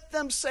 Don't let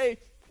them say,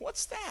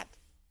 what's that?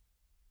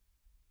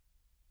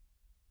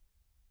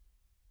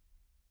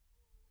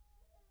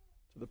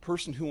 To the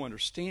person who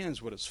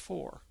understands what it's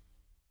for,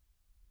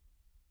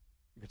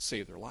 it could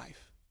save their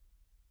life.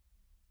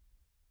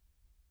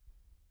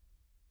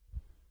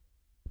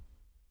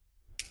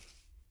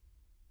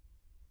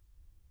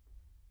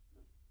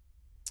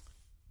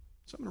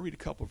 So I'm going to read a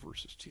couple of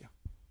verses to you.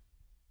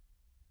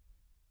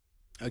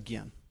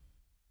 Again.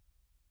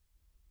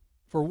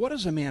 For what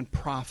is a man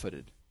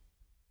profited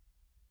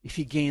if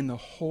he gain the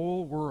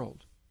whole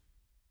world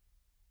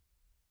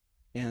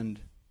and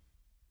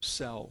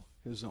sell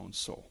his own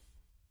soul?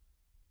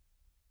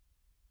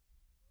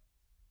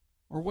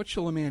 Or what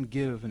shall a man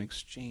give in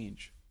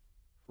exchange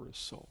for his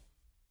soul?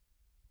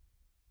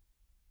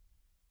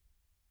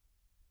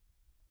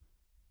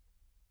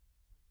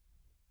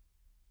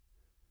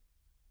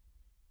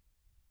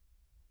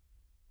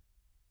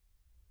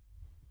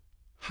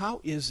 How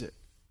is it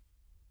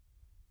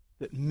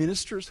that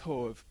ministers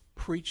who have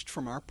preached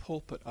from our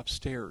pulpit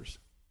upstairs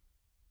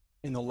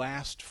in the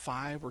last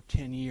 5 or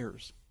 10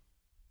 years,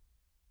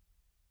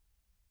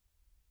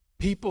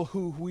 people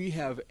who we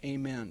have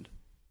amened,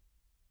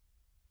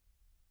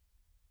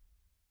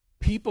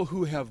 people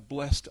who have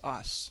blessed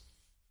us,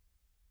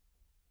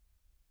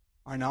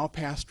 are now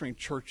pastoring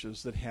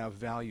churches that have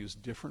values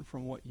different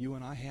from what you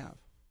and I have?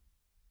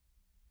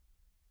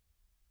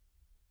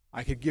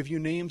 I could give you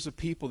names of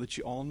people that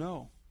you all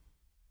know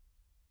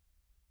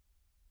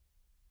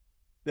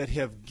that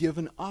have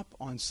given up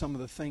on some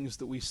of the things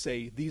that we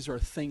say, these are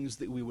things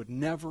that we would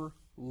never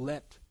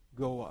let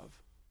go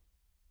of.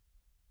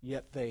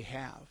 Yet they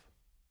have.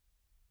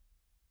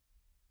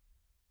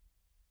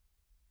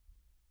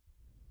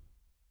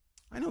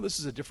 I know this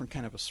is a different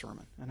kind of a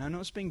sermon, and I know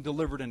it's being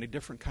delivered in a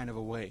different kind of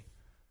a way,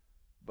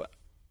 but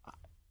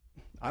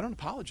I don't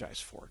apologize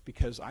for it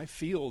because I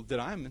feel that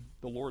I'm in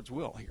the Lord's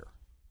will here.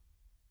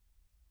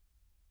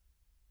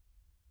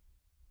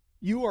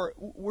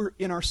 We're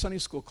in our Sunday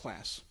school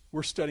class.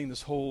 We're studying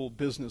this whole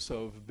business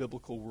of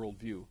biblical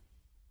worldview.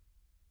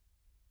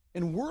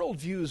 And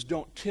worldviews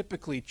don't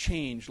typically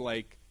change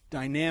like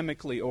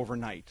dynamically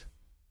overnight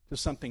to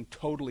something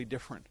totally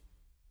different.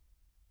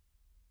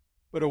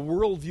 But a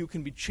worldview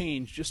can be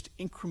changed just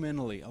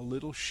incrementally, a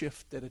little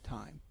shift at a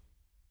time.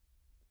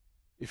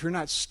 If you're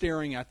not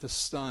staring at the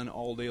sun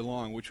all day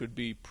long, which would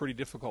be pretty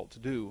difficult to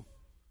do,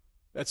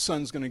 that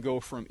sun's going to go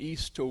from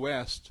east to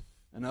west,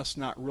 and us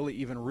not really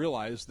even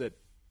realize that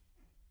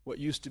what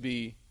used to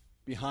be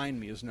behind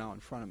me is now in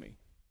front of me.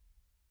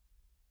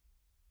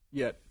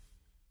 Yet,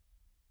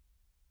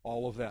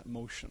 all of that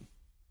motion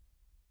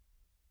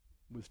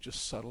with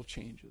just subtle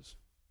changes.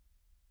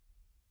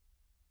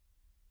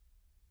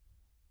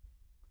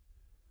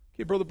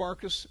 Okay, Brother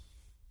Barkus,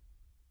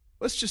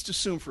 let's just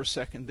assume for a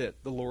second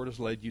that the Lord has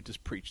led you to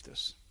preach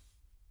this.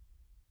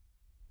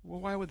 Well,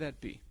 why would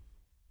that be?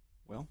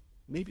 Well,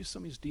 maybe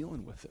somebody's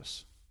dealing with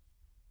this.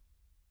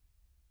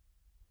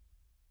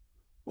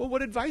 Well,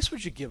 what advice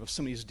would you give if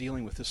somebody's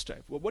dealing with this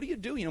type? Well, what do you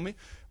do?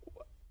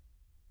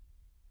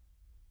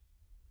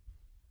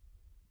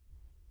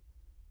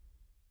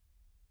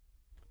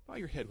 Bow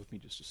your head with me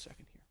just a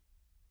second here.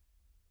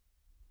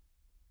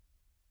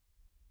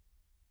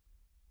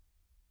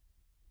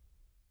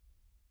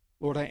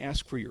 Lord, I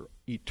ask for your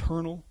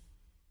eternal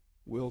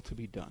will to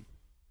be done,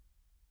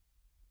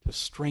 to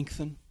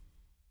strengthen,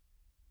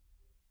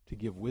 to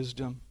give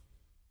wisdom,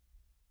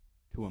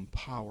 to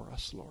empower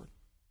us, Lord,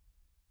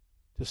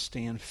 to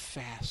stand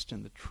fast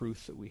in the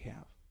truth that we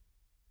have.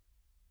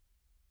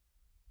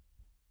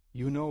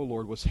 You know,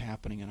 Lord, what's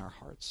happening in our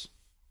hearts.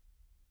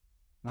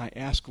 And I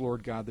ask,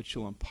 Lord God, that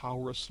you'll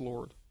empower us,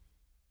 Lord,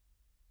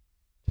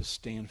 to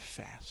stand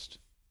fast.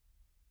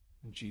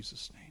 In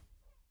Jesus' name.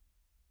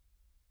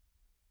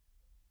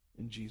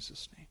 In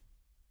Jesus' name.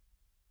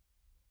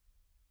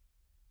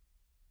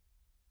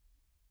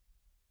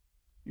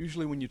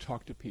 Usually when you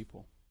talk to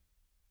people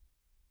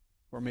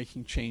who are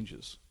making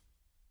changes,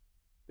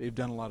 they've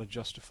done a lot of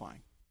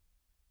justifying.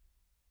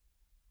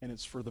 And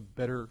it's for the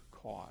better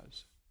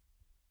cause.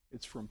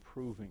 It's for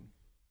improving.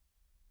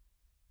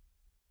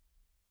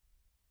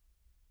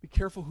 Be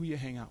careful who you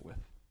hang out with.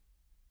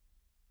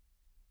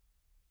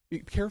 Be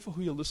careful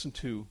who you listen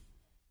to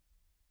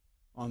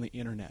on the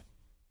internet.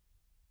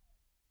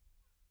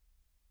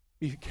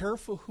 Be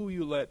careful who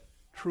you let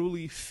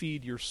truly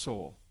feed your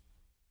soul.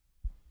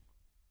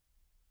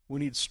 We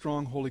need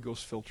strong Holy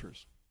Ghost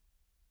filters.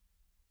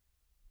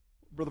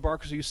 Brother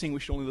Barkus, are you saying we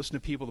should only listen to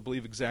people that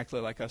believe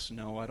exactly like us?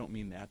 No, I don't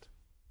mean that.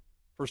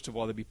 First of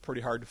all, they'd be pretty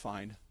hard to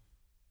find.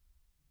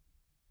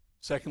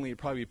 Secondly, it'd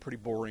probably be pretty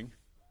boring.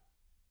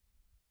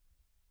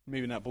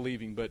 Maybe not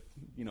believing, but,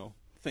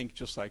 think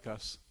just like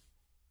us.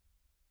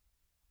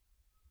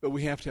 But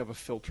we have to have a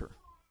filter.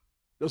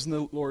 Doesn't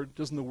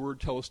the Word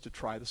tell us to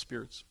try the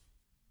spirits?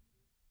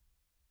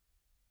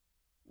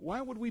 Why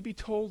would we be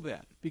told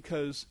that?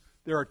 Because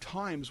there are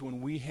times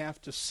when we have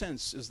to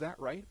sense, is that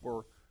right?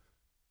 Or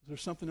is there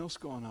something else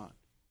going on?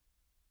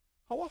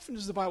 How often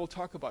does the Bible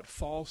talk about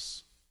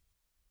false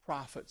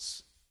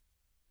prophets?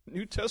 The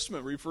New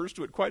Testament refers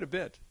to it quite a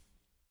bit.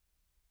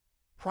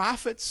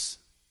 Prophets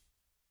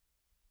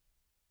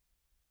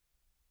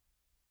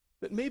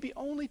that may be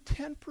only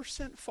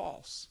 10%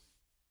 false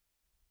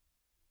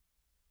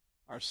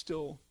are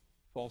still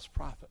false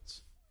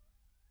prophets.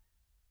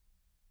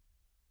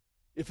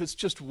 If it's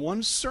just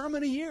one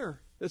sermon a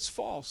year that's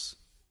false,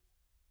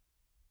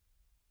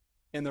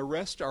 and the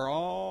rest are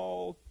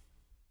all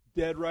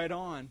dead right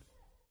on,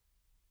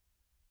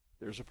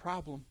 there's a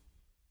problem.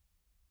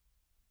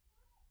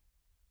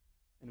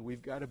 And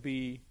we've got to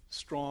be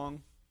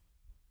strong,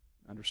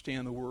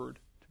 understand the Word,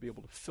 to be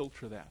able to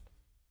filter that.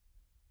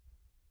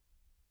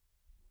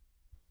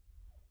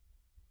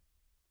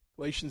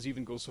 Galatians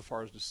even goes so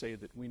far as to say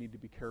that we need to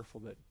be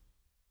careful that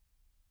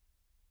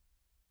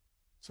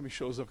somebody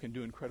shows up and can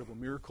do incredible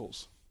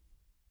miracles.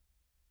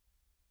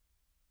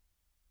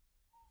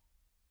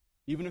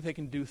 Even if they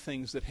can do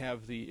things that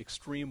have the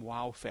extreme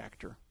wow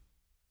factor.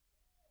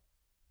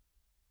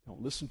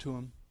 Don't listen to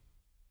them,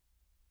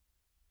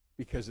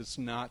 because it's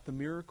not the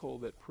miracle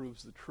that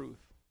proves the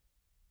truth.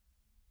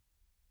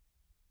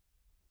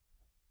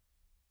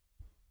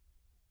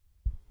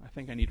 I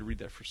think I need to read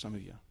that for some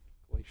of you.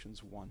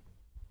 Galatians 1.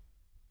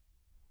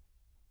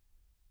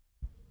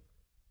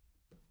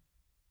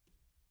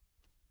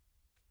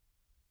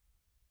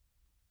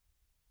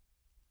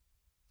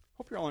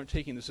 Hope you all aren't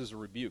taking this as a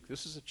rebuke.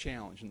 This is a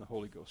challenge in the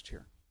Holy Ghost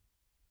here.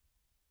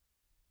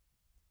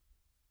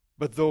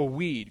 But though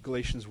we,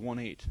 Galatians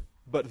 1:8,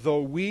 but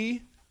though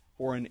we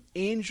or an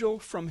angel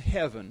from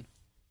heaven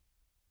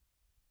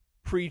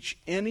preach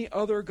any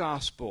other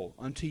gospel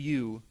unto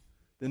you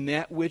than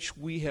that which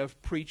we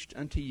have preached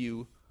unto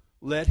you,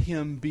 let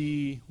him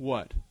be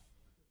what?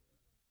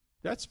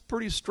 That's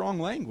pretty strong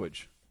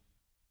language.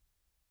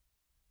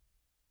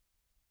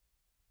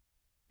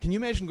 Can you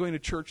imagine going to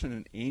church and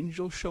an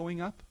angel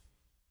showing up?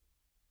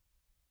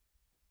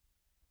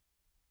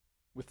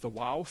 With the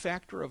wow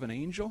factor of an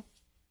angel?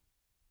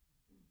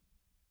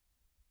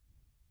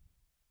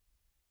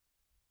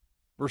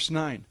 Verse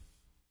 9.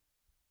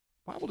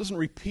 The Bible doesn't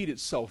repeat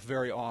itself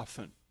very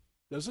often.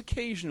 It does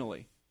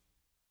occasionally.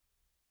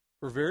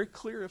 For very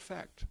clear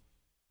effect.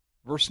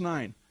 Verse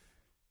 9.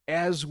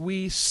 as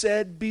we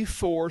said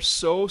before,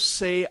 so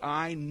say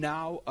I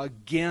now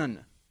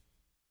again.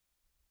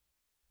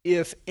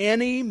 If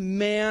any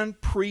man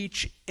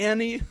preach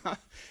any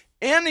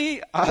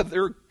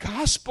other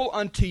gospel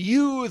unto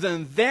you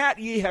than that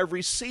ye have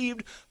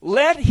received,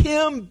 let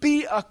him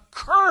be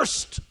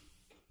accursed.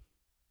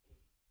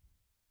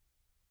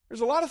 There's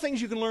a lot of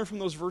things you can learn from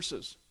those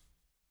verses.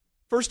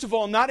 First of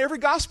all, not every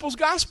gospel is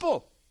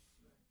gospel.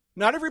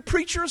 Not every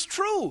preacher is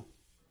true.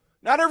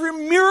 Not every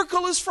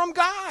miracle is from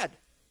God.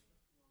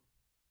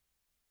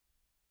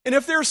 And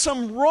if there's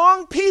some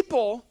wrong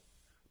people,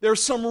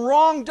 there's some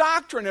wrong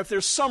doctrine. If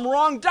there's some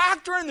wrong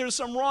doctrine, there's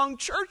some wrong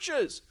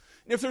churches.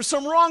 And if there's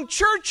some wrong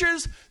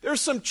churches,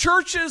 there's some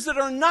churches that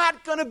are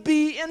not going to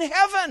be in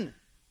heaven.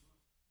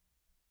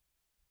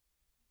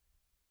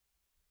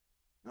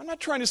 I'm not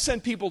trying to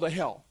send people to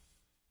hell.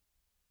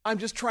 I'm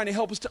just trying to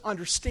help us to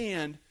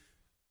understand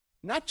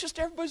not just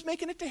everybody's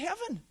making it to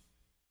heaven.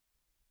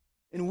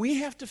 And we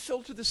have to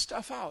filter this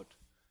stuff out.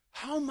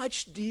 How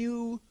much do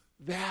you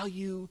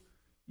value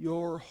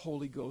your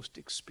Holy Ghost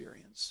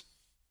experience?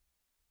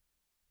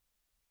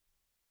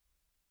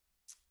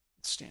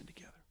 Let's stand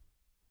together.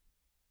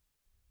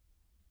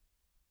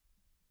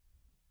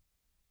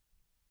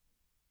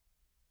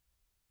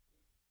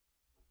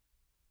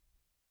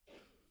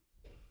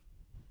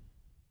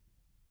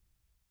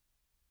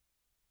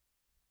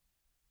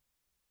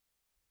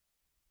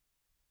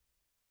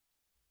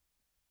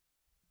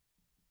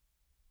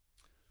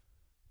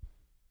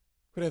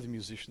 Could I have the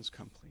musicians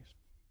come, please?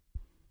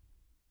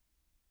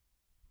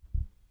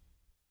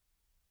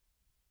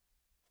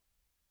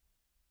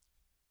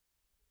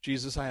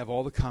 Jesus, I have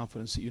all the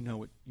confidence that you know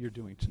what you're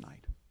doing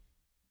tonight.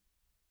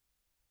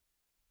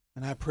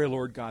 And I pray,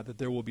 Lord God, that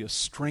there will be a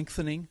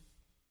strengthening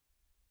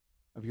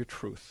of your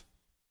truth.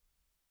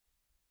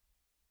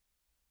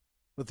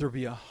 That there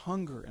be a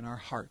hunger in our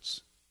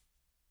hearts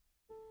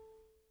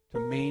to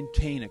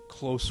maintain a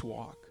close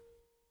walk.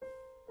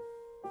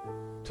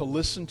 To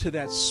listen to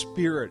that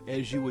Spirit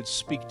as you would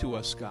speak to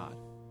us, God.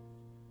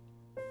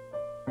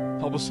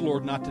 Help us,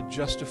 Lord, not to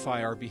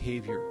justify our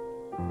behavior,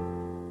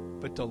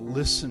 but to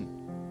listen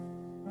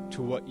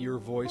to what your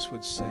voice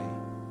would say.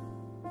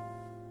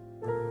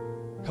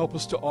 Help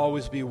us to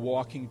always be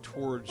walking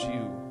towards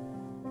you,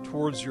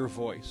 towards your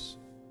voice,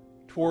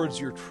 towards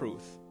your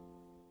truth,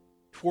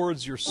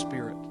 towards your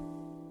Spirit,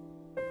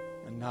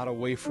 and not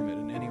away from it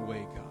in any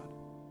way,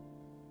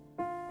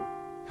 God.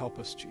 Help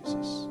us,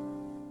 Jesus.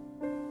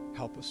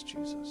 Help us,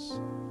 Jesus.